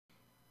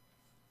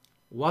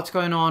What's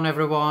going on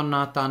everyone,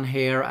 Nathan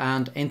here,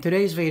 and in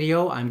today's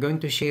video I'm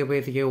going to share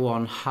with you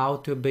on how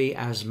to be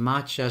as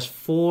much as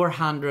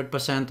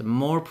 400%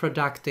 more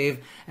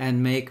productive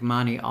and make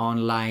money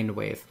online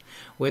with.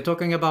 We're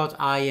talking about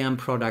IM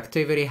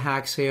productivity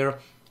hacks here.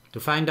 To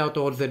find out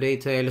all the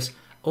details,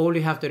 all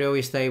you have to do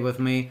is stay with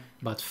me,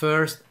 but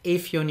first,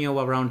 if you're new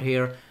around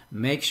here,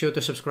 make sure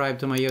to subscribe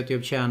to my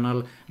YouTube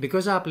channel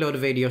because I upload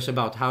videos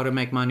about how to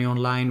make money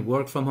online,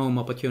 work from home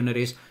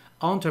opportunities,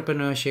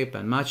 entrepreneurship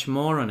and much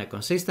more on a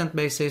consistent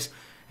basis,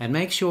 and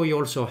make sure you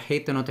also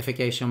hit the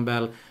notification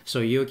bell so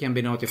you can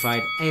be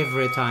notified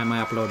every time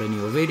I upload a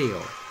new video.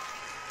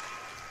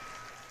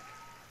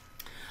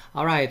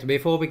 Alright,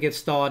 before we get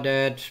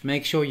started,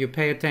 make sure you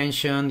pay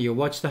attention, you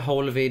watch the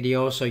whole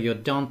video so you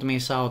don't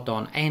miss out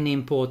on any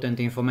important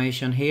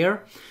information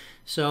here.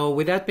 So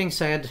with that being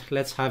said,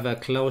 let's have a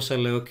closer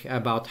look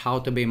about how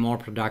to be more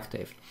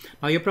productive.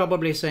 Now you're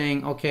probably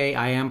saying, okay,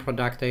 I am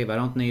productive, I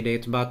don't need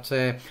it, but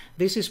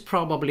this is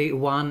probably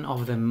one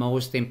of the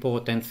most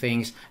important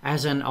things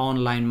as an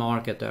online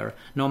marketer.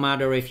 No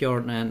matter if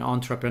you're an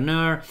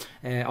entrepreneur,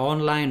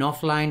 online,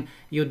 offline,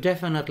 you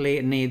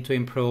definitely need to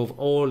improve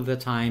all the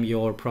time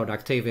your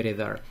productivity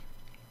there.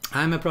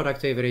 I'm a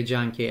productivity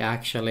junkie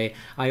actually.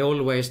 I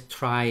always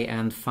try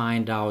and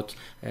find out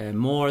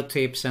more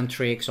tips and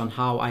tricks on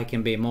how I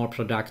can be more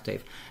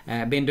productive.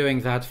 I've been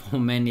doing that for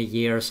many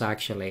years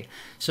actually.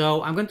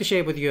 So I'm going to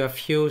share with you a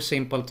few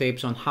simple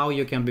tips on how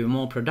you can be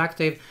more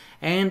productive,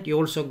 and you're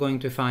also going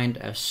to find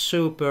a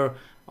super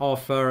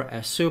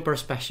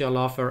special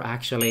offer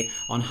actually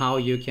on how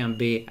you can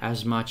be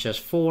as much as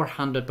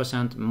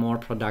 400% more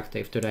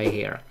productive today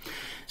here.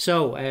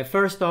 So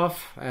first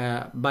off,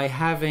 by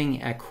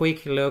having a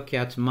quick look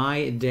at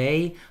my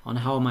day, on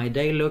how my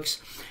day looks,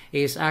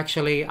 is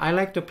actually I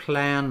like to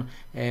plan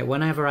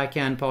whenever I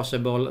can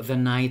possible the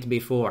night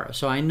before,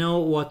 so I know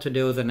what to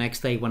do the next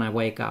day when I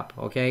wake up.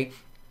 Okay,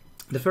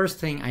 the first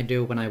thing I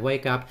do when I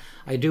wake up,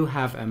 I do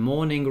have a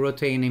morning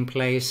routine in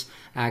place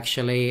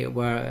actually,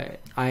 where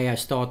I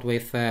start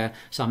with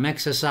some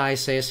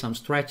exercises, some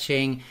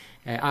stretching.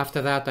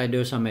 After that I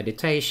do some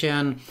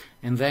meditation,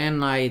 and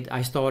then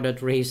I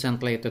started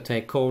recently to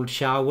take cold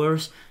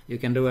showers. You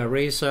can do a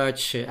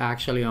research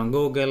actually on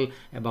Google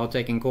about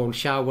taking cold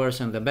showers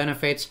and the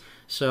benefits.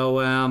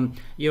 So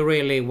you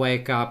really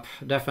wake up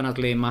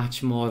definitely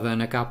much more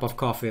than a cup of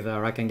coffee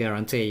there, I can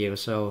guarantee you.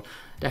 So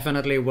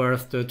definitely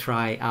worth to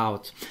try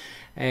out.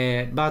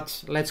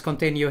 But let's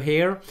continue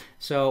here.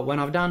 So when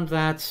I've done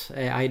that,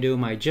 I do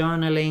my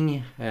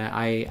journaling.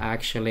 I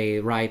actually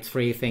write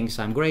 3 things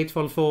I'm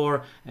grateful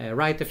for,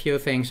 write a few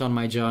things on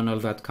my journal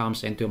that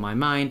comes into my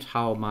mind,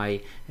 how my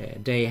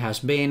day has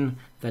been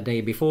the day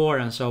before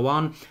and so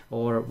on,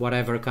 or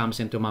whatever comes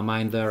into my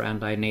mind there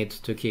and I need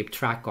to keep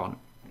track on.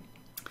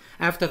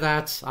 After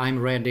that, I'm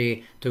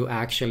ready to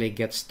actually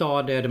get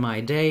started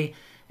my day.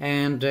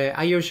 And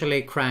I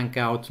usually crank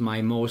out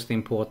my most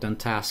important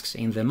tasks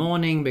in the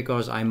morning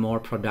because I'm more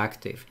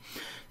productive.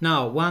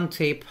 Now, one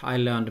tip I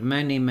learned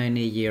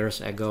many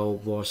years ago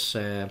was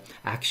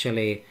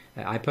actually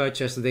I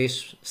purchased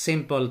this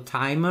simple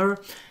timer,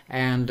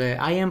 and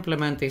I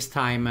implement this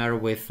timer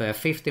with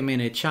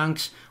 50-minute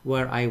chunks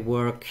where I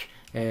work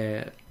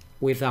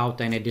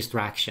without any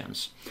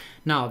distractions.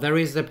 Now, there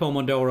is the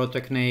Pomodoro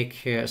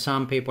technique.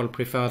 Some people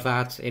prefer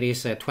that. It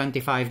is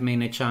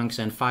 25-minute chunks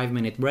and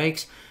 5-minute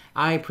breaks.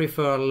 I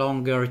prefer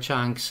longer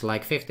chunks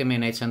like 50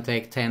 minutes and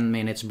take 10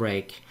 minutes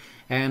break.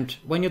 And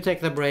when you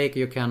take the break,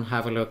 you can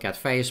have a look at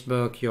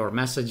Facebook, your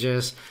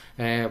messages,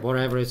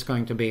 whatever it's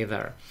going to be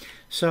there.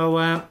 So,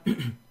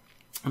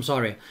 I'm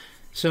sorry.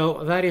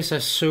 So that is a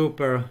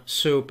super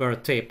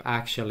tip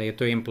actually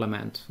to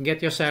implement.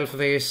 Get yourself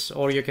this,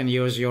 or you can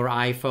use your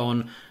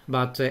iPhone,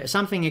 but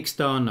something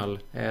external.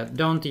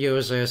 Don't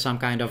use some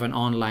kind of an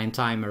online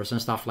timers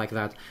and stuff like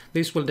that.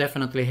 This will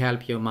definitely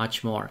help you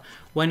much more.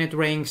 When it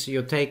rings,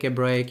 you take a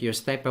break, you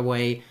step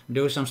away,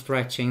 do some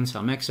stretching,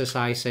 some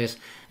exercises.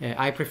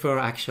 I prefer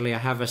actually, I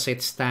have a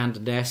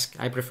sit-stand desk.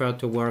 I prefer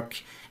to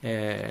work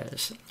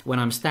when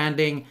I'm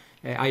standing.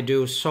 I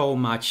do so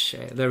much.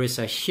 There is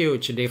a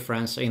huge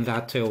difference in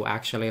that too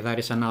actually. That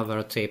is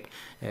another tip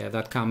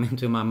that come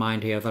into my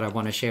mind here that I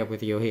want to share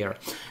with you here.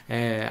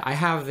 I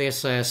have this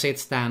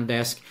sit-stand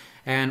desk,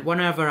 and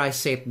whenever I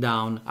sit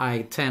down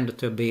I tend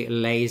to be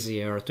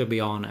lazier, to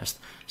be honest.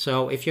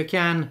 So if you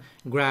can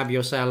grab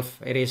yourself,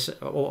 it is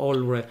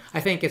already, I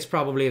think it's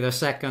probably the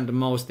second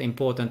most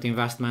important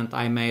investment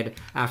I made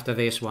after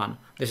this one.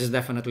 This is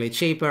definitely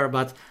cheaper,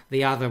 but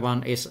the other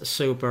one is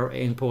super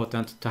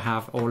important to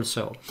have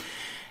also.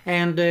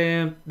 And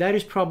that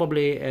is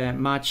probably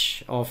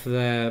much of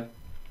the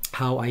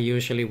how I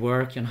usually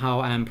work and how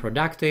I'm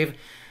productive.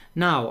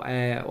 Now,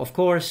 of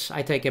course,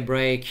 I take a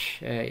break.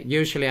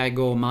 Usually I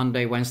go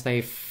Monday, Wednesday,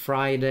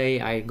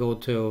 Friday. I go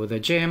to the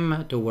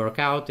gym to work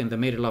out in the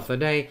middle of the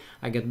day.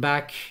 I get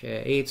back,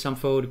 eat some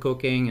food,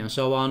 cooking and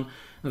so on.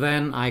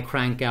 then I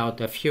crank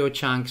out a few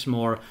chunks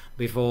more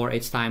before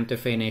it's time to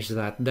finish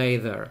that day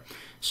there.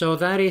 So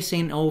that is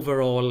in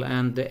overall,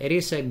 and it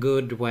is a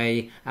good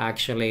way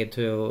actually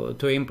to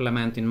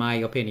implement, in my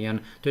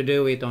opinion, to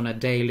do it on a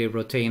daily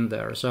routine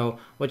there. So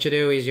what you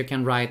do is you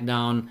can write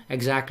down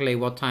exactly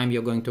what time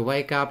you're going to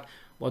wake up,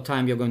 what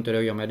time you're going to do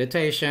your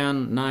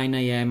meditation. 9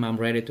 a.m. I'm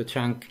ready to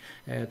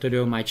to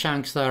do my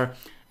chunks there,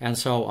 and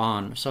so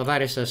on. So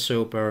that is a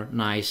super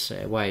nice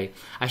way.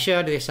 I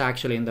shared this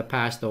actually in the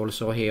past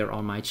also here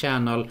on my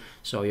channel,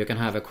 so you can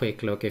have a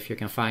quick look if you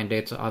can find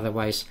it.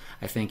 Otherwise,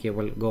 I think you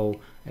will go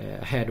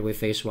ahead with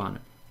this one.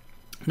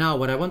 Now,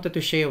 what I wanted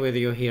to share with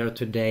you here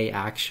today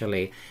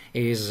actually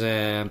is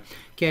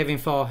Kevin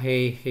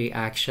Fahey. He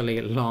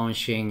actually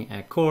launching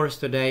a course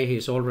today.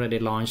 He's already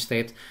launched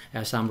it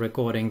as I'm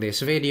recording this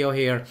video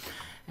here.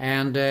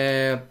 And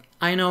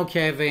I know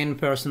Kevin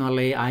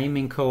personally. I'm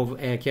in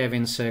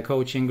Kevin's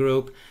coaching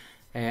group.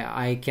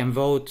 I can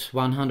vote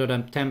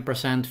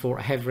 110%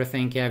 for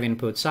everything Kevin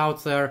puts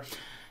out there.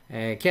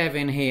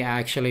 Kevin, he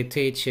actually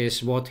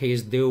teaches what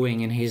he's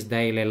doing in his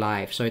daily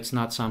life, so it's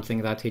not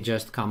something that he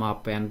just come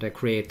up and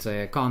create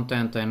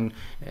content and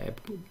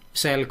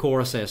sell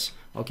courses,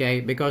 okay,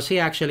 because he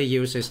actually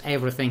uses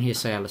everything he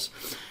sells.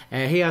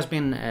 He has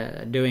been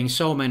doing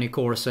so many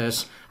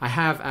courses. I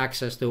have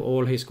access to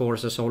all his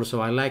courses also.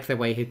 I like the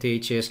way he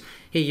teaches.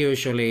 He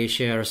usually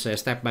shares a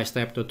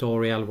step-by-step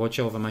tutorial, watch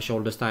over my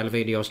shoulder style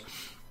videos.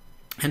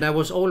 And I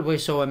was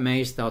always so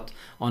amazed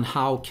on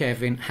how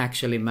Kevin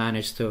actually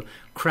managed to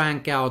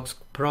crank out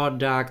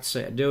products,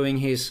 doing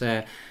his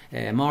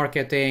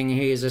marketing.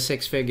 He is a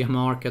six-figure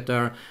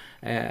marketer,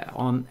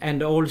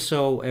 and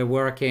also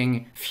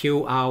working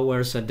few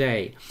hours a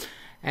day.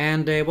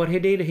 And what he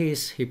did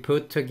is he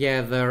put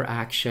together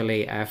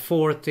actually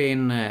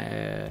 14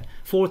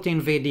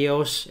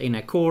 videos in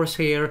a course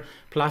here.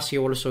 Plus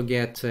you also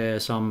get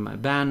some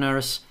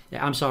banners.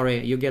 I'm sorry,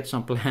 you get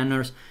some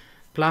planners.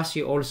 Plus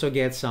you also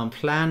get some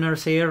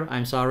planners here,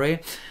 I'm sorry.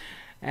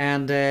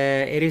 And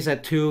it is a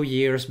 2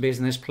 years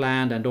business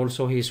plan, and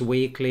also his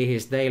weekly,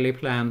 his daily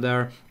plan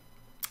there.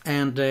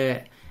 And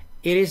it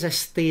is a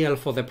steal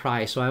for the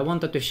price. So I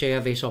wanted to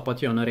share this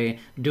opportunity.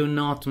 Do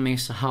not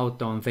miss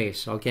out on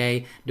this,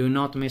 okay? Do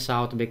not miss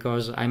out,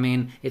 because I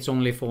mean it's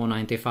only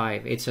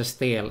 $4.95. It's a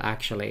steal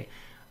actually.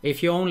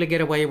 If you only get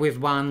away with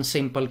one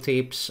simple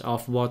tips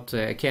of what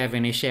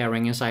Kevin is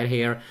sharing inside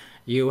here,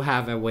 you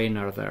have a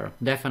winner there,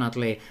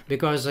 definitely,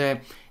 because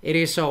it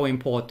is so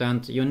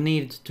important. You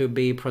need to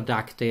be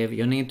productive,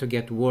 you need to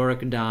get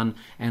work done,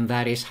 and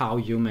that is how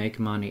you make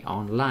money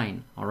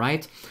online, all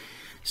right?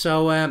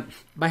 So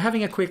by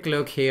having a quick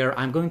look here,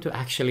 I'm going to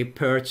actually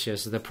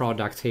purchase the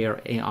product here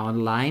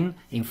online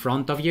in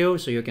front of you,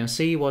 so you can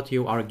see what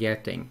you are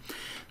getting.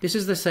 This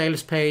is the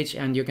sales page,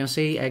 and you can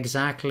see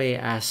exactly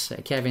as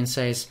Kevin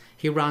says,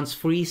 he runs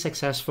 3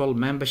 successful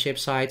membership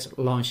sites,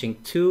 launching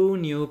 2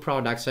 new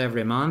products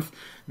every month.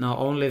 Now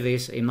only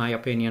this, in my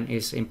opinion,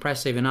 is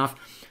impressive enough.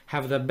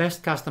 Have the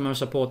best customer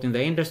support in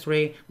the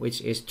industry,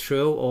 which is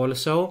true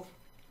also.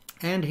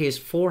 And he's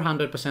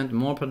 400%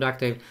 more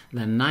productive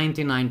than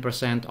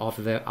 99%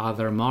 of the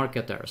other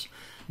marketers.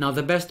 Now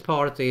the best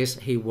part is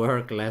he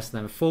works less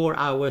than 4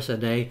 hours a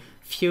day,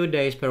 few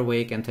days per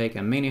week, and take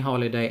a mini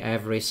holiday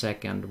every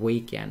second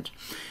weekend.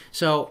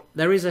 So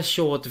there is a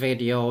short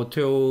video,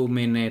 2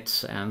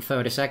 minutes and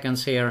 30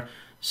 seconds here.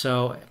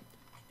 So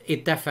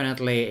it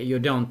definitely, you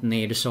don't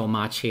need so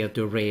much here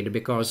to read,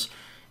 because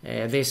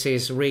this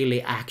is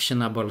really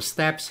actionable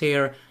steps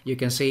here. You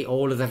can see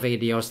all of the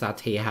videos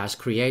that he has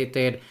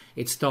created.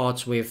 It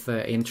starts with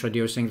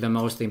introducing the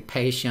most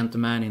impatient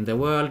man in the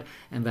world,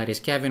 and that is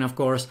Kevin, of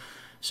course.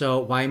 So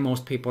why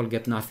most people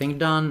get nothing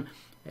done.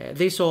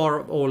 These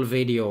are all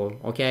video,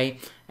 okay?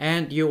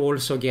 And you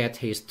also get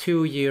his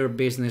 2-year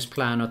business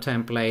planner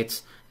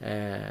templates.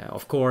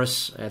 Of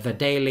course, the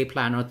daily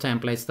planner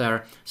templates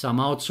there, some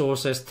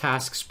outsources,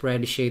 task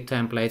spreadsheet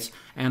templates,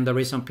 and there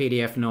is some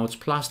PDF notes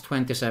plus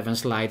 27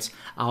 slides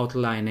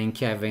outlining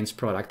Kevin's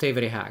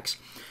productivity hacks.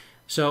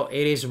 So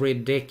it is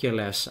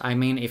ridiculous. I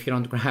mean, if you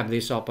don't grab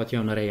this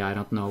opportunity, I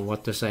don't know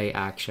what to say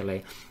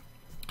actually.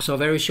 So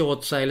very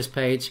short sales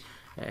page.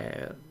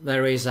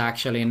 There is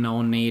actually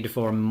no need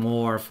for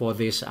more for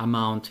this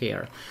amount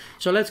here.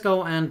 So let's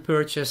go and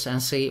purchase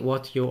and see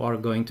what you are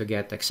going to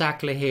get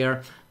exactly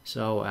here.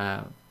 So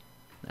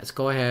let's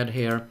go ahead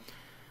here.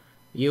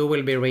 You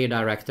will be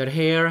redirected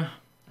here,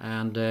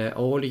 and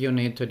all you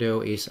need to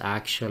do is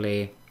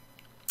actually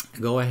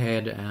go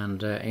ahead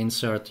and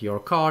insert your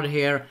card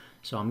here.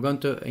 So I'm going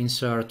to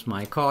insert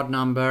my card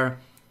number.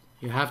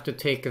 You have to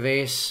tick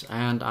this,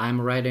 and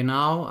I'm ready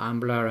now. I'm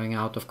blurring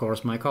out, of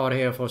course, my card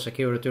here for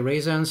security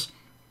reasons,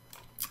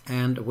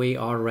 and we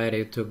are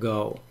ready to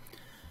go.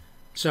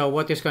 So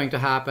what is going to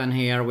happen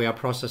here? We are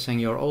processing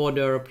your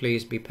order.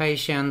 Please be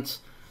patient.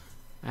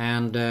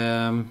 And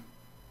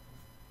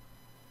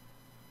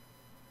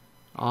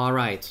all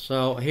right,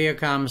 so here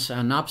comes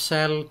an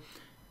upsell.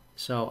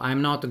 So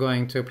I'm not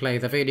going to play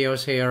the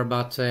videos here,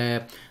 but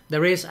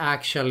there is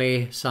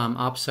actually some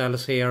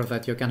upsells here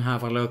that you can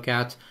have a look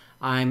at.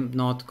 I'm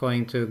not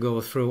going to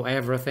go through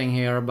everything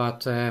here,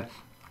 but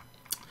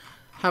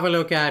have a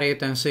look at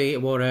it and see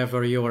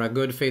whatever you're a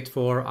good fit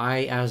for.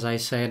 As I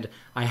said,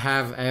 I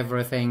have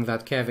everything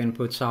that Kevin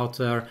puts out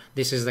there.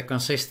 This is the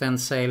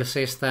consistent sales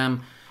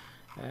system.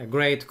 A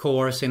great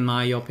course in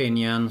my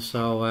opinion.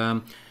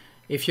 So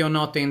if you're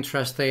not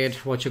interested,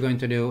 what you're going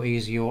to do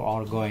is you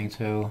are going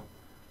to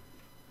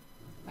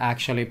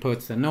actually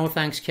put the no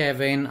thanks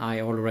Kevin,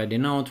 I already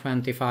know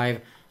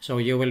 25. So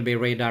you will be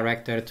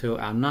redirected to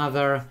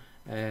another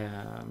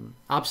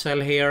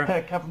upsell here.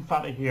 Hey, Kevin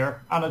Fatty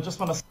here, and I just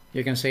want to...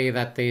 You can see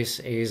that this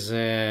is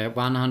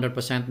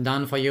 100%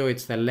 done for you.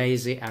 It's the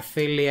Lazy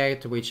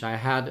Affiliate, which I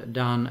had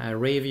done a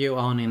review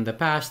on in the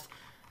past.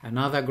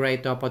 Another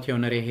great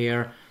opportunity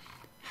here.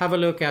 Have a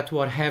look at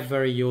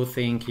whatever you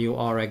think you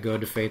are a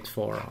good fit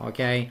for,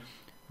 okay?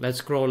 Let's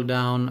scroll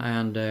down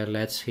and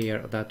let's hear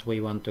that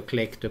we want to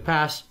click to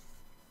pass.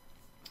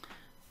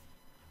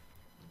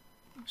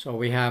 So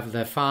we have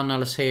the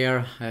funnels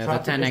here, the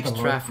 10x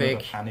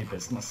traffic. Any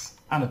business,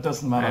 and it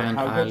doesn't matter and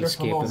how I'll good your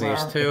skip funnels these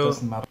are, two. it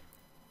doesn't matter.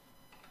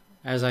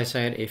 As I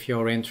said, if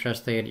you're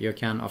interested, you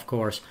can, of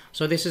course.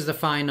 So this is the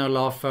final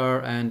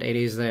offer, and it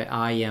is the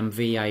IM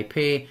VIP.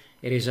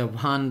 It is a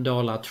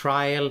 $1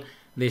 trial.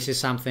 This is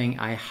something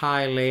I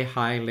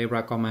highly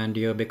recommend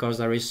you, because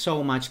there is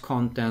so much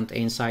content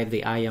inside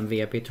the IM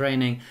VIP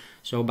training.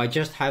 So by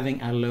just having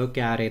a look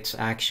at it,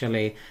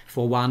 actually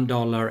for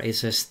 $1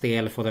 is a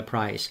steal for the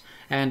price.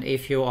 And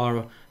if you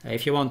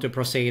want to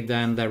proceed,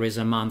 then there is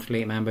a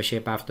monthly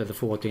membership after the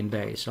 14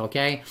 days,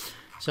 okay?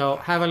 So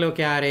have a look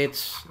at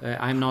it.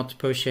 I'm not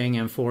pushing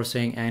and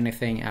forcing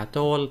anything at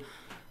all.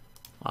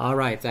 All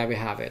right, there we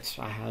have it.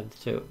 I had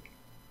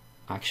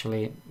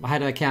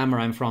a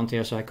camera in front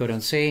here so I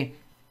couldn't see.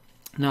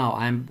 Now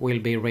I will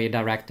be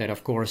redirected,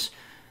 of course,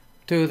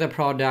 to the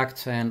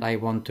product, and I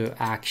want to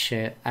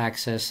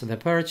access the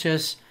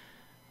purchase.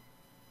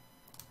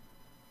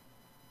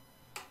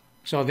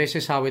 So this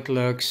is how it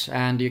looks,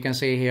 and you can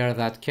see here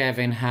that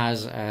Kevin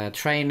has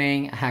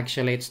training.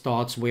 Actually, it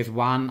starts with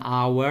 1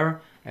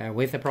 hour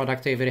with the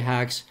productivity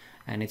hacks,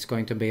 and it's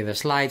going to be the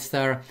slides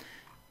there.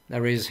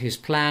 There is his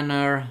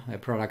planner,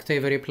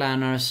 productivity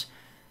planners,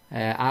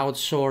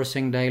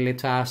 outsourcing daily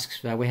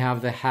tasks. We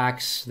have the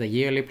hacks, the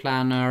yearly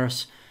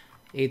planners.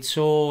 It's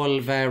all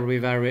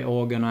very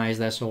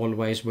organized as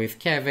always with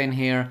Kevin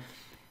here.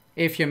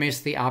 If you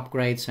miss the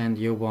upgrades and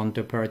you want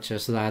to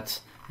purchase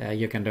that,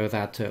 you can do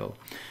that too.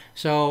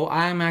 So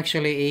I'm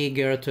actually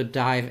eager to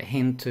dive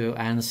into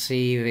and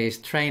see this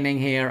training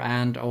here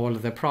and all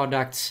the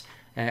products,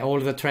 all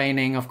the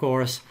training, of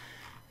course,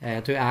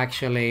 to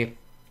actually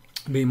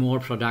be more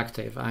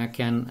productive.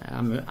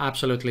 I'm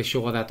absolutely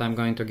sure that I'm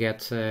going to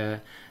get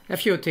a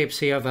few tips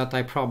here that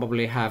I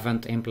probably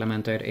haven't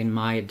implemented in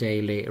my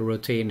daily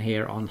routine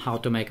here on how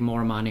to make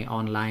more money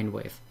online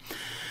with.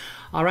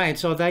 All right,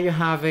 so there you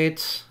have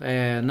it.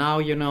 Now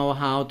you know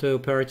how to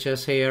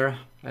purchase here.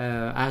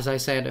 As I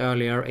said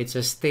earlier, it's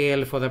a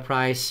steal for the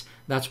price.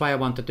 That's why I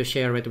wanted to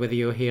share it with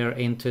you here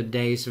in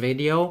today's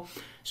video.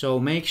 So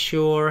make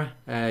sure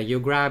you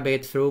grab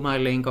it through my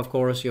link. Of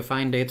course, you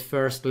find it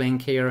first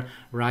link here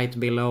right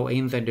below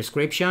in the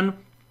description.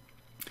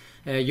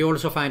 You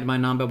also find my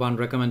 #1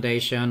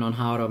 recommendation on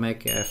how to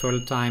make a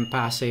full-time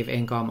passive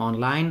income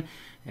online.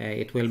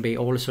 It will be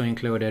also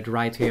included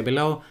right here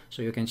below,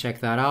 so you can check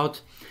that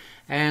out.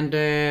 And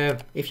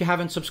if you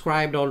haven't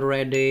subscribed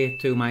already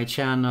to my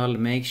channel,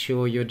 make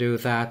sure you do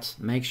that.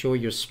 Make sure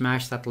you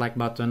smash that like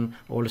button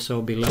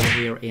also below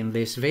here in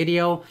this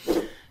video.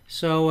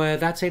 So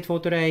that's it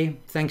for today.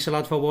 Thanks a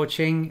lot for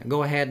watching.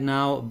 Go ahead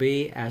now,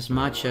 be as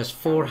much as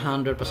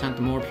 400%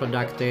 more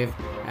productive,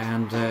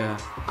 and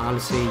I'll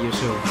see you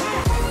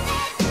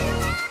soon.